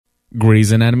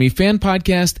Grey's Anatomy Fan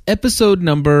Podcast, episode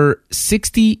number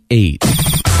 68.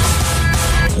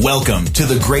 Welcome to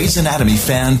the Grey's Anatomy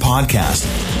Fan Podcast,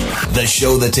 the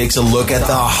show that takes a look at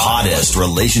the hottest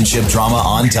relationship drama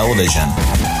on television.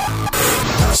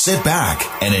 Sit back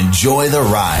and enjoy the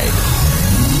ride.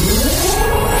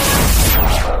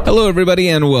 Hello, everybody,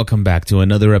 and welcome back to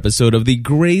another episode of the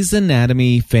Grey's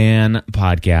Anatomy Fan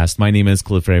Podcast. My name is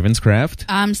Cliff Ravenscraft.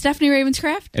 I'm Stephanie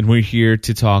Ravenscraft. And we're here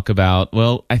to talk about,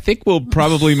 well, I think we'll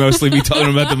probably mostly be talking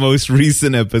about the most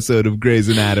recent episode of Grey's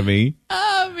Anatomy.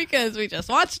 Because we just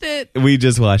watched it. We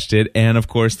just watched it. And, of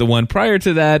course, the one prior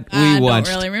to that, we watched.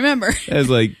 I don't really remember. It was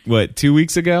like, what, 2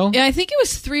 weeks ago? Yeah, I think it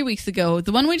was 3 weeks ago.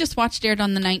 The one we just watched aired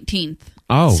on the 19th.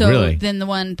 Oh, so really? Then the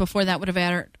one before that would have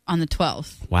aired on the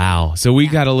 12th. Wow. So we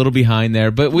got a little behind there,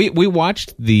 but we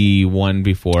watched the one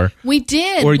before. We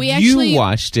did. Or we actually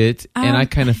watched it, and I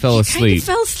kind of fell asleep.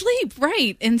 Fell asleep,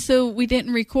 right. And so we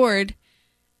didn't record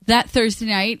that Thursday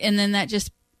night, and then that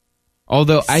just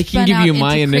Although I can give you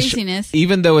my initial, craziness.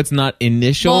 Even though it's not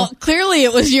initial. Well, clearly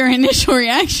it was your initial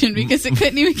reaction because it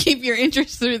couldn't even keep your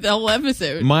interest through the whole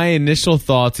episode. My initial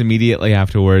thoughts immediately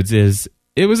afterwards is,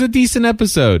 it was a decent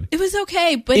episode. It was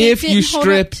okay, but if it didn't you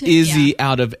stripped Izzy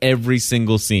yeah. out of every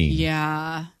single scene.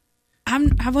 Yeah.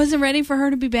 I wasn't ready for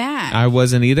her to be back. I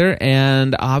wasn't either,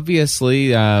 and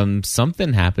obviously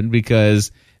something happened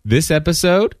because this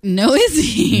episode, no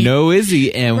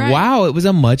Izzy, and right. Wow, it was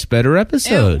a much better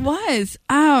episode. It was.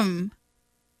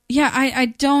 Yeah, I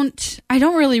don't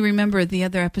really remember the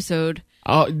other episode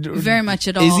very much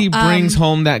at all. Izzy brings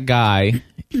home that guy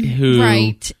who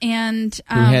right, and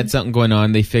who had something going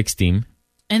on. They fixed him.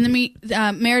 And then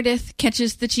Meredith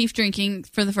catches the chief drinking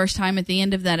for the first time at the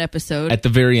end of that episode. At the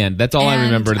very end. That's all I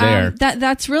remember there.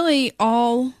 That's really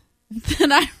all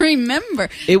that I remember.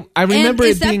 I remember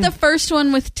Is it being... that the first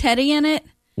one with Teddy in it?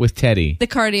 With Teddy. The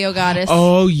cardio goddess.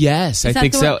 Oh, yes. I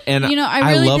think so. And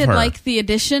I really love did her. like the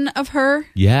addition of her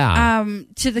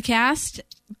to the cast.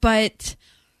 But,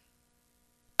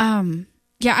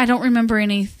 yeah, I don't remember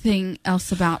anything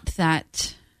else about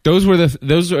that. Those were I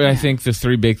think the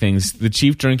three big things: the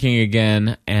chief drinking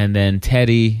again, and then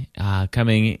Teddy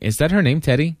coming. Is that her name,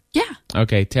 Teddy? Yeah.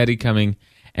 Okay, Teddy coming,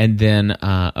 and then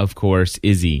of course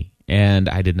Izzy. And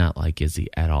I did not like Izzy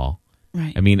at all.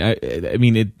 Right. I mean,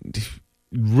 it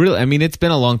really. I mean, it's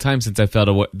been a long time since I felt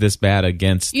this bad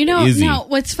against Izzy. Now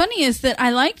what's funny is that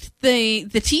I liked the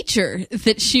teacher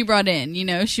that she brought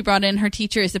in. She brought in her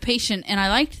teacher as a patient, and I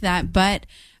liked that, but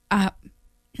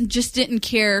just didn't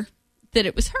care that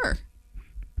it was her,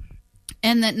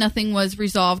 and that nothing was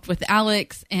resolved with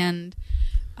Alex. And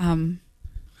am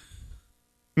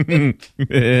I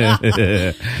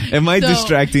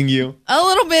distracting you? A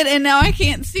little bit, and now I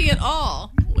can't see it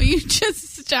all. Will you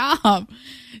just stop?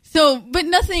 So, but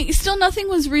nothing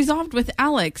was resolved with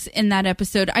Alex in that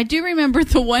episode. I do remember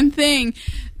the one thing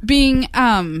being,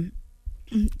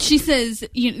 she says,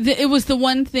 it was the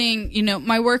one thing,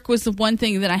 my work was the one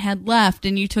thing that I had left,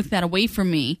 and you took that away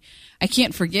from me. I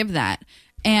can't forgive that.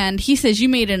 And he says, you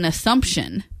made an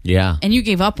assumption. Yeah. And you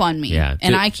gave up on me. Yeah.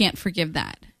 And I can't forgive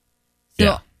that.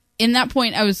 So in that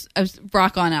point, I was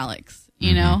rock on Alex,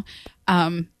 know?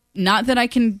 Not that I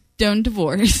condone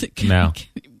divorce. No.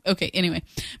 Okay, anyway.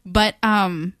 But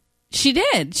she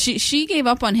did. She gave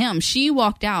up on him. She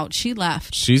walked out. She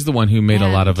left. She's the one who made a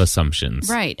lot of assumptions.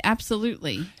 Right,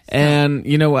 absolutely. So. And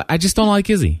you know what? I just don't like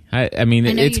Izzy. I mean,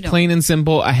 it's plain and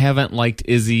simple. I haven't liked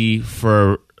Izzy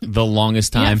for the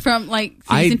longest time. Yeah, from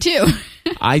season 2.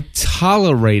 I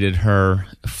tolerated her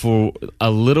for a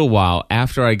little while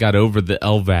after I got over the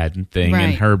Elvad thing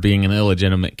and her being an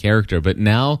illegitimate character. But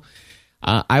now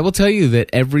I will tell you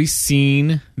that every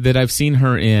scene that I've seen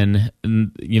her in,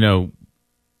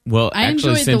 well, I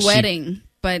actually, enjoyed the wedding,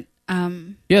 but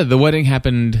yeah, the wedding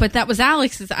happened. But that was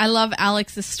Alex's. I love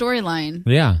Alex's storyline.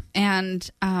 Yeah, and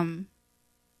I'm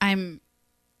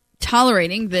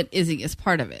tolerating that Izzy is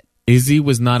part of it. Izzy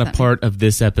was not a part of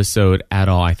this episode at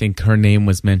all. I think her name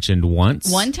was mentioned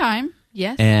once. One time,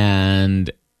 yes. And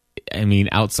I mean,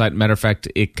 matter of fact,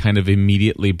 it kind of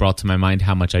immediately brought to my mind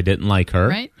how much I didn't like her.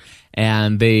 Right.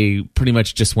 And they pretty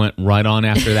much just went right on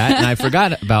after that. And I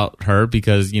forgot about her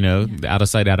because, out of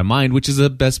sight, out of mind, which is the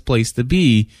best place to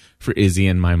be for Izzy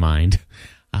in my mind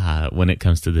when it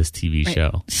comes to this TV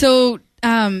show. So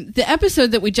the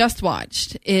episode that we just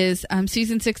watched is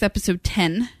season 6, episode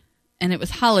 10. And it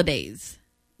was Holidaze.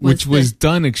 Which was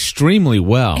done extremely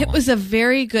well. It was a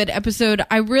very good episode.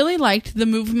 I really liked the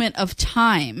movement of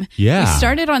time. Yeah. We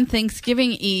started on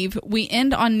Thanksgiving Eve. We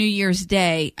end on New Year's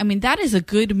Day. I mean, that is a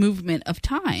good movement of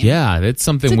time. Yeah, that's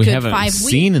something we haven't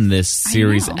seen in this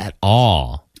series at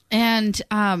all. And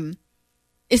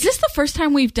Is this the first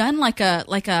time we've done like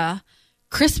a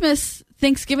Christmas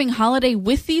Thanksgiving holiday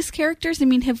with these characters? I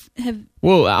mean, have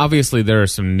well, obviously there are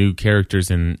some new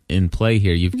characters in play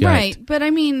here. You've got right, but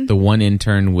I mean the one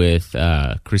intern with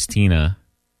Christina.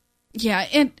 Yeah,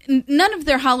 and none of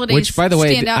their holidays. Which, by the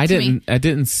way, stand out I to me.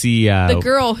 didn't see the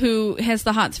girl who has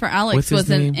the hots for Alex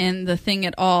wasn't in the thing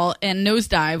at all, and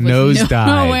Nosedive was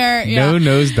nowhere. Yeah. No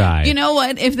Nosedive. You know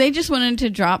what? If they just wanted to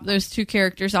drop those two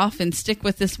characters off and stick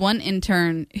with this one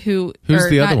intern who's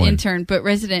the other one? Intern, but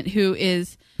resident who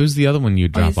is. Who's the other one you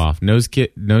drop off?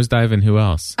 Nosedive, and who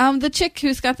else? The chick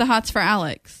who's got the hots for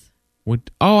Alex. What?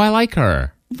 Oh, I like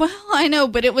her. Well, I know,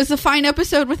 but it was a fine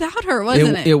episode without her,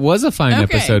 wasn't it? It was a fine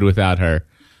episode without her.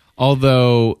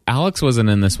 Although Alex wasn't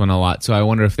in this one a lot, so I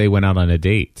wonder if they went out on a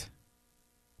date.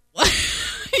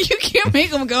 You can't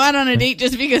make them go out on a date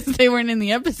just because they weren't in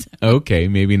the episode. Okay,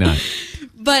 maybe not.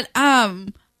 But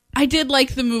I did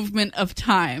like the movement of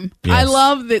time. Yes. I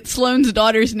love that Sloane's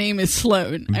daughter's name is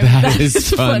Sloane. That is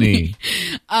funny.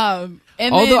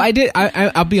 Although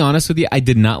I'll be honest with you, I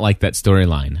did not like that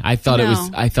storyline. I thought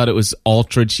it was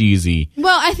ultra cheesy.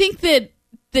 Well, I think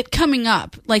that coming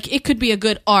up, like it could be a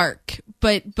good arc,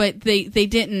 but they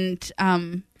didn't.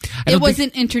 It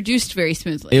wasn't introduced very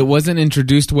smoothly. It wasn't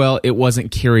introduced well. It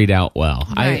wasn't carried out well.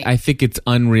 Right. I think it's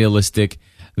unrealistic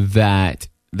that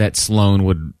Sloane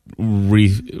would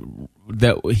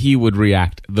that he would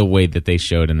react the way that they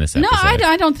showed in this episode. No,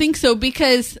 I don't think so,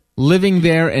 because living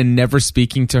there and never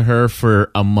speaking to her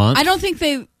for a month. I don't think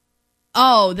they.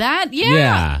 Oh, that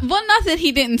yeah. Well, not that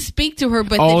he didn't speak to her,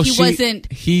 but that he wasn't.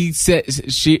 He said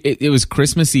it was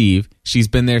Christmas Eve. She's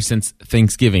been there since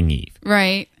Thanksgiving Eve,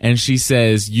 right? And she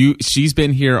says she's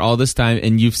been here all this time,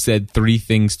 and you've said 3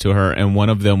 things to her, and one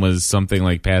of them was something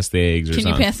like pass the eggs or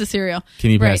something. Can you pass the cereal?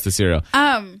 Can you pass the cereal?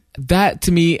 That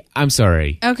to me, I'm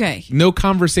sorry. Okay. No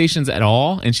conversations at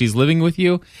all, and she's living with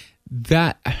you.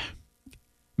 That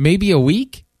maybe a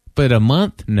week, but a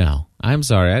month? No, I'm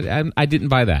sorry. I didn't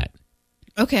buy that.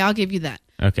 Okay, I'll give you that.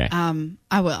 Okay.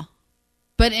 I will.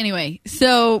 But anyway,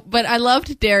 but I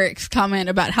loved Derek's comment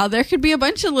about how there could be a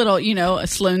bunch of little, a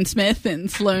Sloane Smith and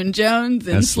Sloane Jones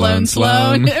and Sloane.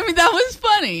 I mean, that was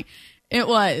funny. It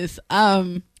was.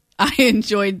 I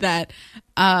enjoyed that.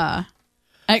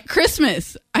 At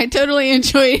Christmas, I totally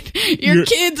enjoyed your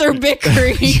kids are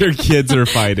bickering. Your kids are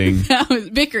fighting. That was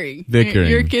bickering.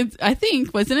 Your kids, I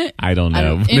think, wasn't it? I don't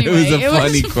know. Anyway, it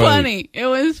was funny. It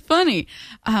was funny.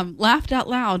 Laughed out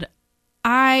loud.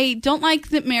 I don't like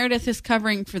that Meredith is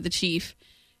covering for the chief,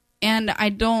 and I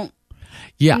don't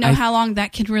know how long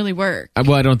that can really work.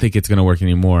 Well, I don't think it's going to work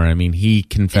anymore. I mean, he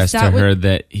confessed to her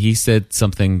that he said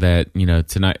something that,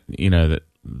 tonight, that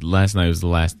last night was the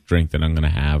last drink that I'm going to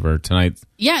have, or tonight.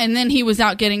 Yeah, and then he was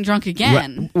out getting drunk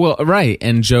again. Well, right,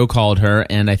 and Joe called her,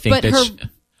 and I think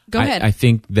Go ahead. I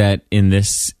think that in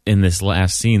this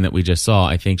last scene that we just saw,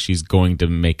 I think she's going to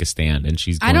make a stand, and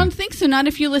I don't think so. Not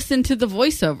if you listen to the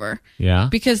voiceover. Yeah,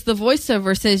 because the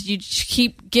voiceover says you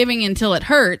keep giving until it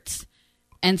hurts,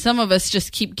 and some of us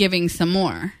just keep giving some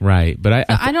more. Right, but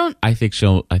I think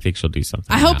she'll do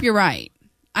something. I hope you're right.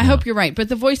 I hope you're right, but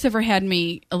the voiceover had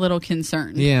me a little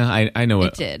concerned. Yeah, I know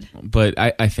it did, but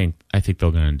I think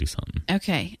they're going to do something.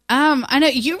 Okay, I know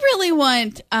you really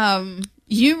want.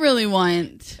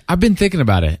 I've been thinking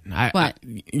about it. What?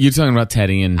 You're talking about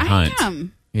Teddy and Hunt. I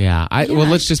am. Yeah. Well,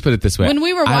 let's just put it this way. When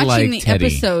we were watching the Teddy.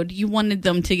 episode, you wanted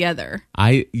them together.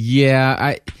 I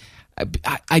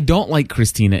don't like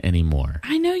Christina anymore.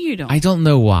 I know you don't. I don't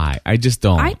know why. I just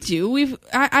don't. I do.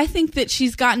 I think that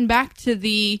she's gotten back to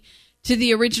the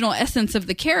original essence of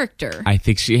the character. I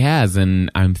think she has, and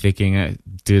I'm thinking,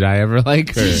 did I ever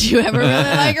like her? Did you ever really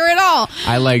like her at all?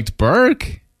 I liked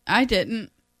Burke. I didn't.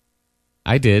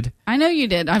 I did. I know you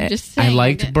did. I'm just saying. I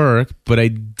liked Burke, but I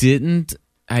did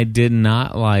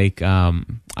not like.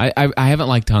 I haven't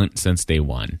liked Hunt since day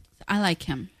one. I like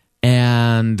him.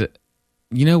 And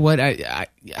you know what? I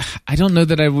don't know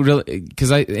that I would really, because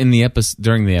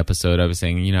during the episode I was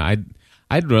saying,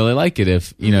 I'd really like it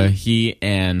if he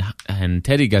and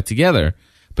Teddy got together.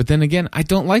 But then again, I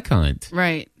don't like Hunt.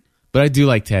 Right. But I do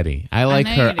like Teddy. I like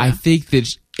her. I think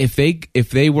that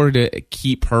if they were to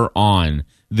keep her on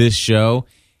this show,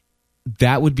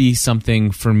 that would be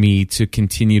something for me to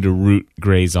continue to root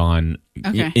Grays on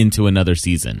into another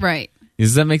season. Right.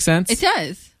 Does that make sense? It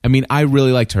does. I mean, I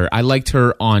really liked her. I liked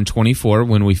her on 24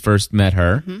 when we first met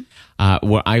her,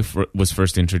 where I was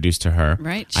first introduced to her.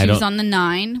 Right. She was on the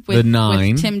 9 with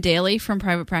Tim Daly from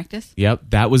Private Practice. Yep.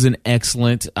 That was an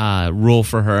excellent role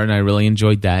for her, and I really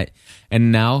enjoyed that.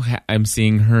 And now I'm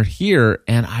seeing her here,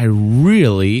 and I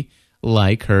really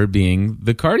like her being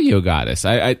the cardio goddess.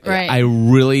 I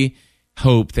really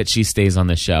hope that she stays on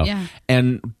the show. Yeah.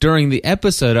 And during the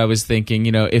episode, I was thinking,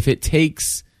 if it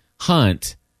takes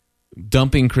Hunt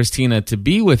dumping Christina to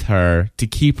be with her to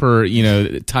keep her,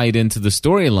 tied into the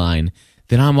storyline,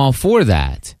 then I'm all for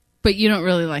that. But you don't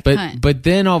really like Hunt. But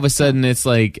then all of a sudden it's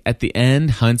like at the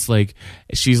end, Hunt's like,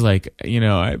 she's like,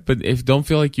 but if don't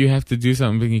feel like you have to do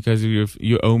something because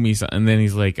you owe me something. And then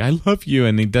he's like, I love you,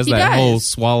 and he does whole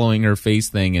swallowing her face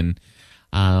thing, and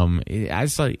I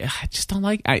just don't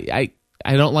like I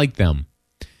don't like them.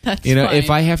 That's fine. If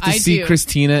I have to see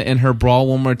Christina in her brawl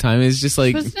one more time, it's just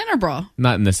like, it's in her brawl.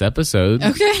 Not in this episode.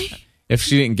 Okay. If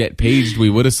she didn't get paged,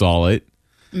 we would have saw it.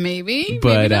 Maybe,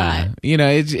 but maybe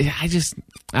not.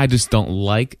 I just don't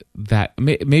like that.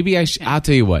 Maybe I'll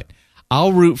tell you what.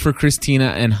 I'll root for Christina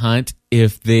and Hunt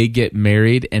if they get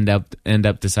married and end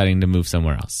up deciding to move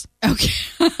somewhere else. Okay.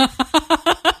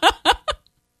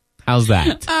 How's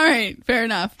that? All right, fair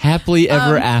enough. Happily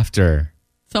ever after.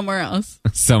 Somewhere else.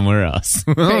 Somewhere else.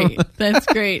 Great. That's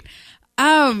great.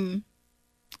 I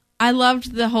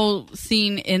loved the whole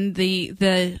scene in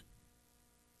the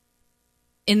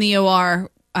OR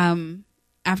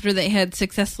after they had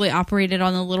successfully operated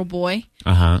on the little boy.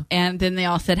 And then they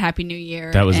all said Happy New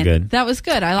Year. That was good. That was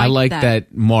good. I liked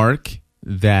that Mark,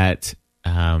 that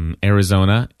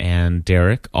Arizona, and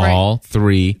Derek, all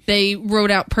three. They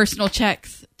wrote out personal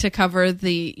checks to cover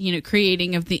the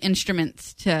creating of the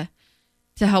instruments to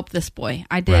help this boy.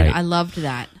 I did. Right. I loved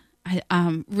that. I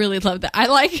really loved that. I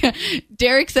like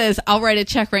Derek says, I'll write a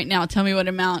check right now. Tell me what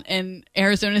amount. And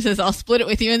Arizona says, I'll split it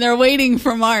with you. And they're waiting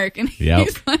for Mark. And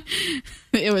he's like,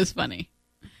 it was funny.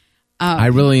 I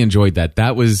really enjoyed that.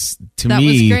 That was, to me,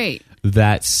 was great.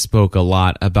 That spoke a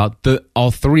lot about all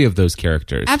three of those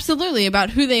characters. Absolutely. About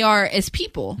who they are as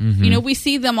people. Mm-hmm. We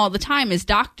see them all the time as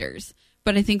doctors.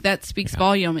 But I think that speaks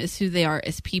volume is who they are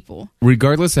as people.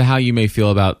 Regardless of how you may feel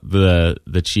about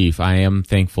the chief, I am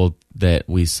thankful that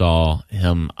we saw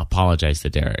him apologize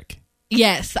to Derek.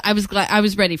 Yes, I was glad. I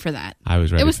was ready for that. I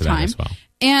was ready for that as well.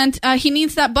 And he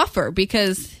needs that buffer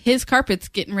because his carpet's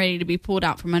getting ready to be pulled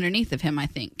out from underneath of him, I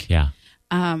think. Yeah.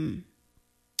 Title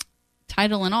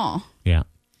and all. Yeah.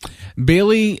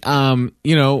 Bailey,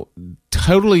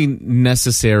 totally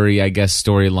necessary, I guess,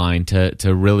 storyline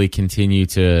to really continue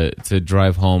to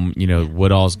drive home,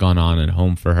 what all's gone on at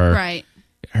home for her. Right.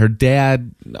 Her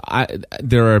dad,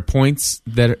 there are points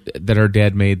that her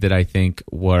dad made that I think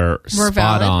were spot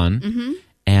valid. On. Mm-hmm.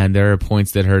 And there are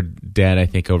points that her dad, I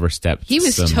think, overstepped. He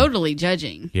was totally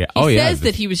judging. Yeah. He says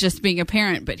that he was just being a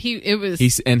parent, but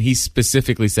he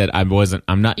specifically said,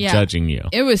 I'm not judging you.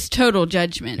 It was total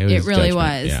judgment. It really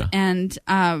was. Yeah. And,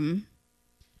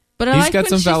 but he's got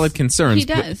some valid concerns. He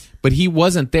does. But he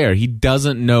wasn't there. He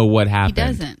doesn't know what happened. He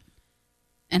doesn't.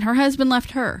 And her husband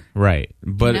left her. Right.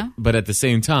 But at the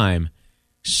same time,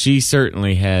 she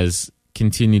certainly has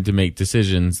continued to make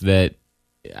decisions that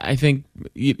I think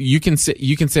you can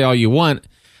say all you want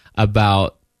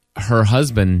about her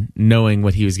husband knowing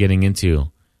what he was getting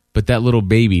into, but that little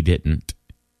baby didn't.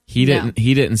 He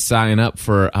didn't sign up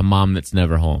for a mom that's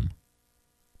never home.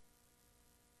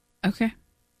 Okay.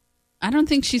 I don't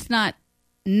think she's not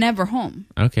never home.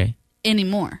 Okay.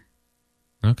 Anymore.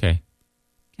 Okay.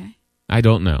 I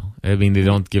don't know. I mean, they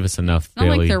don't give us enough. It's not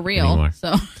like they're real. Anymore. So.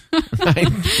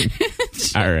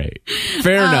 All right.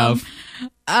 Fair enough.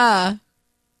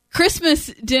 Christmas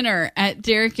dinner at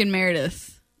Derek and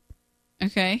Meredith's.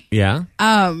 Okay. Yeah.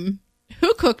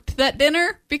 Who cooked that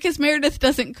dinner? Because Meredith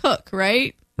doesn't cook,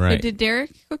 right? Right. So did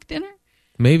Derek cook dinner?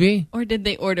 Maybe. Or did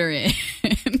they order it?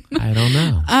 I don't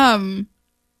know.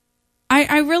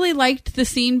 I really liked the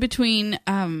scene between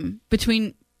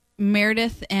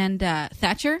Meredith and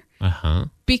Thatcher.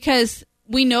 Because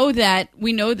we know that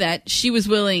she was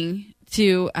willing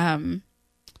to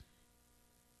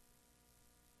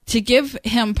give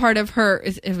him part of her.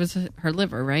 It was her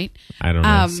liver, right? I don't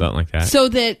know, something like that. So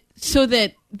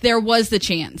that there was the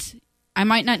chance. I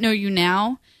might not know you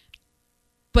now,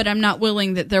 but I'm not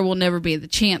willing that there will never be the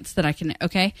chance that I can.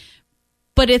 Okay,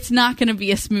 but it's not going to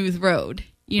be a smooth road.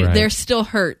 Right. There's still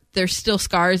hurt. There's still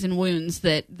scars and wounds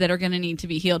that are going to need to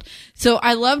be healed. So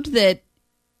I loved that.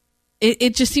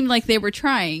 It just seemed like they were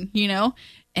trying,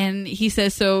 And he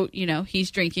says, so,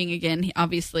 he's drinking again,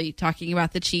 obviously talking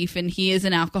about the chief, and he is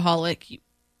an alcoholic.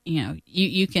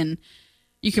 You can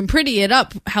pretty it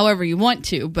up however you want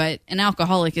to, but an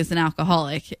alcoholic is an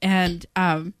alcoholic. And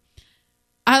I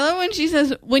love when she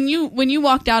says, when you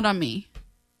walked out on me,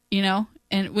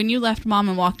 and when you left mom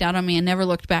and walked out on me and never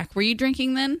looked back, were you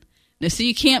drinking then? No, so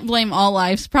you can't blame all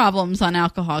life's problems on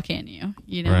alcohol, can you?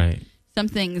 Right. Some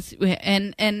things,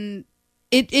 and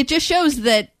it just shows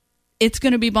that it's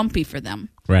going to be bumpy for them.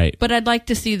 Right. But I'd like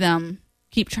to see them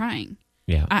keep trying.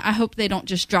 Yeah. I hope they don't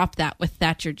just drop that with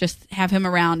Thatcher. Just have him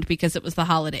around because it was the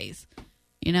holidays.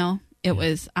 You know, it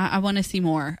was. I want to see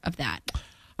more of that.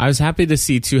 I was happy to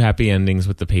see 2 happy endings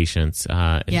with the patients.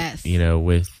 Yes. You know,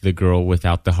 with the girl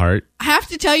without the heart. I have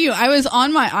to tell you, I was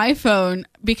on my iPhone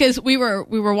because we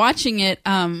were watching it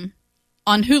on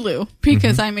Hulu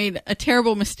because I made a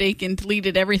terrible mistake and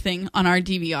deleted everything on our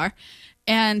DVR.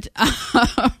 And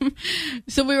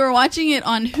so we were watching it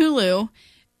on Hulu,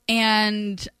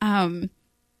 and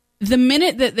the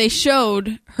minute that they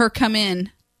showed her come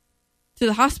in to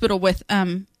the hospital with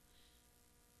her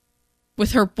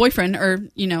boyfriend, or,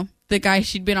 you know, the guy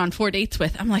she'd been on 4 dates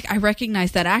with, I'm like, I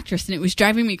recognize that actress, and it was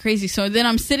driving me crazy. So then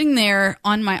I'm sitting there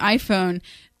on my iPhone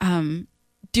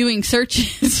doing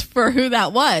searches for who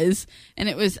that was, and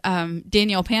it was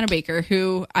Danielle Panabaker,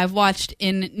 who I've watched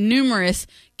in numerous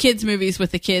kids movies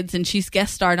with the kids, and she's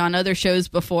guest starred on other shows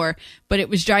before, but it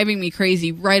was driving me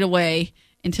crazy right away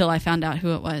until I found out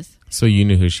who it was. So you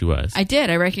knew who she was? I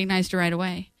did. I recognized her right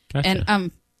away. Gotcha.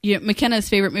 And McKenna's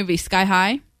favorite movie, Sky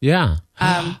High. Yeah.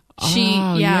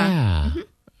 Yeah. Mm-hmm.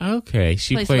 Okay.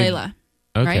 She plays played Layla.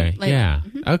 Okay. Right? Layla. Yeah.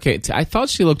 Mm-hmm. Okay. I thought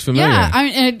she looked familiar. Yeah.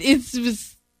 I mean,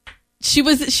 she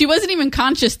wasn't even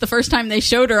conscious the first time they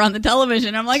showed her on the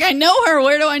television. I'm like, I know her.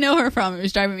 Where do I know her from? It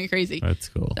was driving me crazy. That's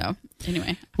cool. So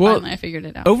anyway, finally I figured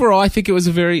it out. Overall, I think it was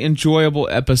a very enjoyable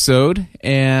episode,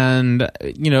 and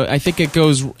you know, I think it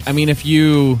goes. I mean, if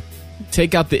you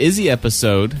take out the Izzy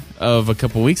episode of a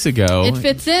couple weeks ago, it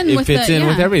fits in with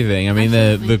everything. I mean,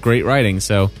 the great writing.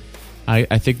 So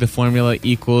I think the formula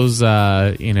equals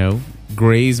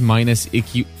Grey's minus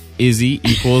Izzy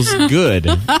equals good.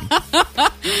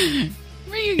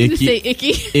 Were you going to say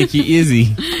icky? Icky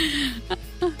Izzy.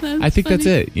 I think that's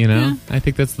it, you know? Yeah. I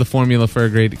think that's the formula for a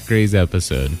great Grey's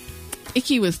episode.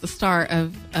 Icky was the star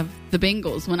of the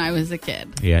Bengals when I was a kid.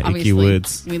 Yeah, obviously, Icky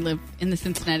Woods. We live in the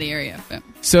Cincinnati area. But.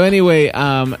 So anyway,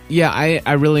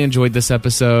 I really enjoyed this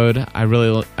episode. I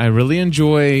really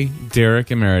enjoy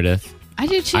Derek and Meredith. I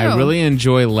do too. I really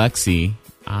enjoy Lexi.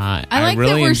 I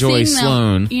really enjoy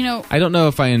Sloane. You know, I don't know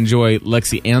if I enjoy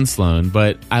Lexi and Sloane,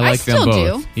 but I like them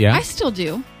both. Do. Yeah, I still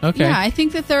do. Okay. Yeah, I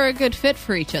think that they're a good fit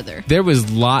for each other. There was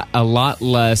a lot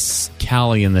less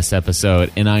Callie in this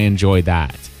episode, and I enjoyed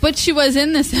that. But she was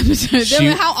in this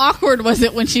episode. How awkward was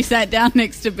it when she sat down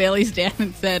next to Bailey's dad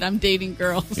and said, "I'm dating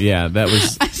girls." Yeah, that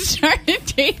was. I started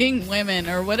dating women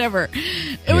or whatever.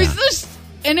 It was just.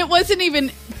 And it wasn't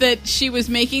even that she was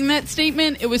making that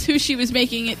statement. It was who she was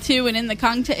making it to, and in the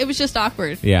context, it was just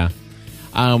awkward. Yeah.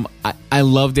 I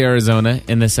loved Arizona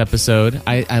in this episode.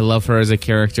 I love her as a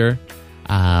character.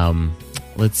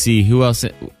 Let's see, who else,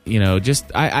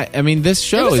 I mean, this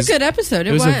show was a good episode.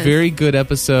 It was a very good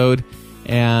episode,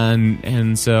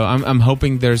 and so I'm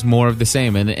hoping there's more of the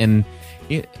same. And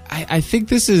I think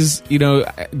this is,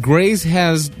 Grey's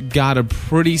has got a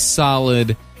pretty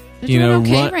solid...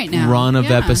 run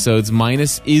of episodes,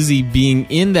 minus Izzy being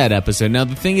in that episode. Now,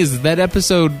 the thing is, that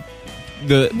episode,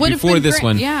 before this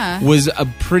one, was a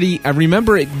pretty... I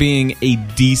remember it being a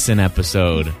decent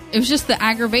episode. It was just the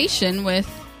aggravation with...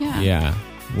 Yeah,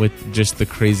 with just the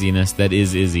craziness that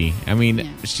is Izzy. I mean,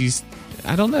 she's...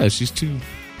 I don't know. She's too...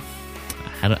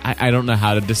 I don't know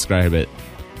how to describe it,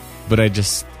 but I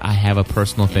have a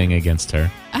personal thing against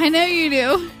her. I know you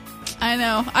do. I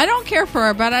know. I don't care for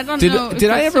her, but I don't know.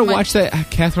 Did I ever watch that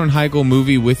Katherine Heigl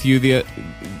movie with you?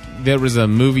 There was a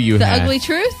movie you had. The Ugly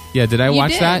Truth? Yeah, did I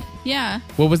watch that? Yeah.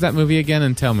 What was that movie again?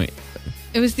 And tell me.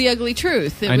 It was The Ugly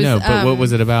Truth. I know, but what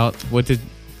was it about?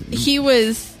 He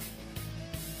was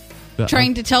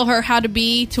trying to tell her how to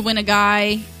be to win a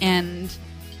guy, and...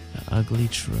 The Ugly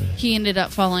Truth. He ended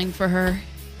up falling for her.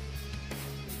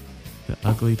 The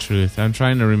Ugly Truth. I'm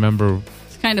trying to remember.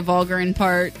 It's kind of vulgar in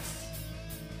parts.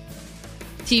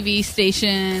 TV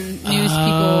station, news people.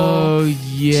 Oh,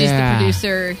 yeah. She's the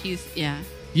producer.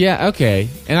 Yeah, okay.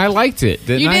 And I liked it,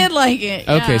 didn't I? You did like it,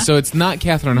 yeah. Okay, so it's not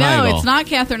Katherine Heigl. No, it's not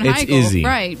Katherine Heigl. It's Izzy.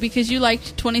 Right, because you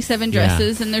liked 27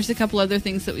 Dresses, and there's a couple other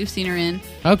things that we've seen her in.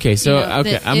 Okay, so, I'm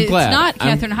glad. It's not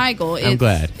Katherine Heigl. I'm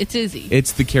glad. It's Izzy.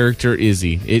 It's the character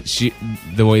Izzy.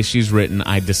 The way she's written,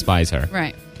 I despise her.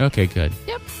 Right. Okay, good.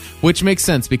 Yep. Which makes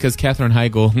sense, because Katherine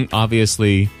Heigl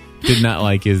obviously did not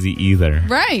like Izzy either.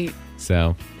 Right.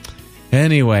 So,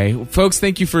 anyway, folks,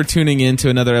 thank you for tuning in to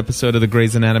another episode of the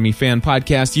Grey's Anatomy Fan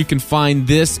Podcast. You can find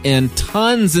this and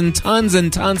tons and tons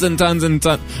and tons and tons and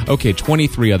tons. Okay,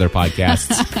 23 other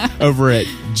podcasts over at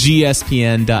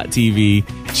gspn.tv.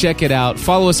 Check it out.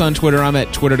 Follow us on Twitter. I'm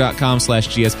at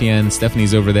twitter.com/gspn.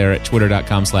 Stephanie's over there at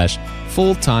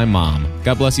twitter.com/fulltimemom.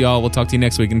 God bless you all. We'll talk to you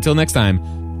next week. Until next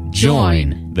time,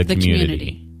 join the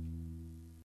community.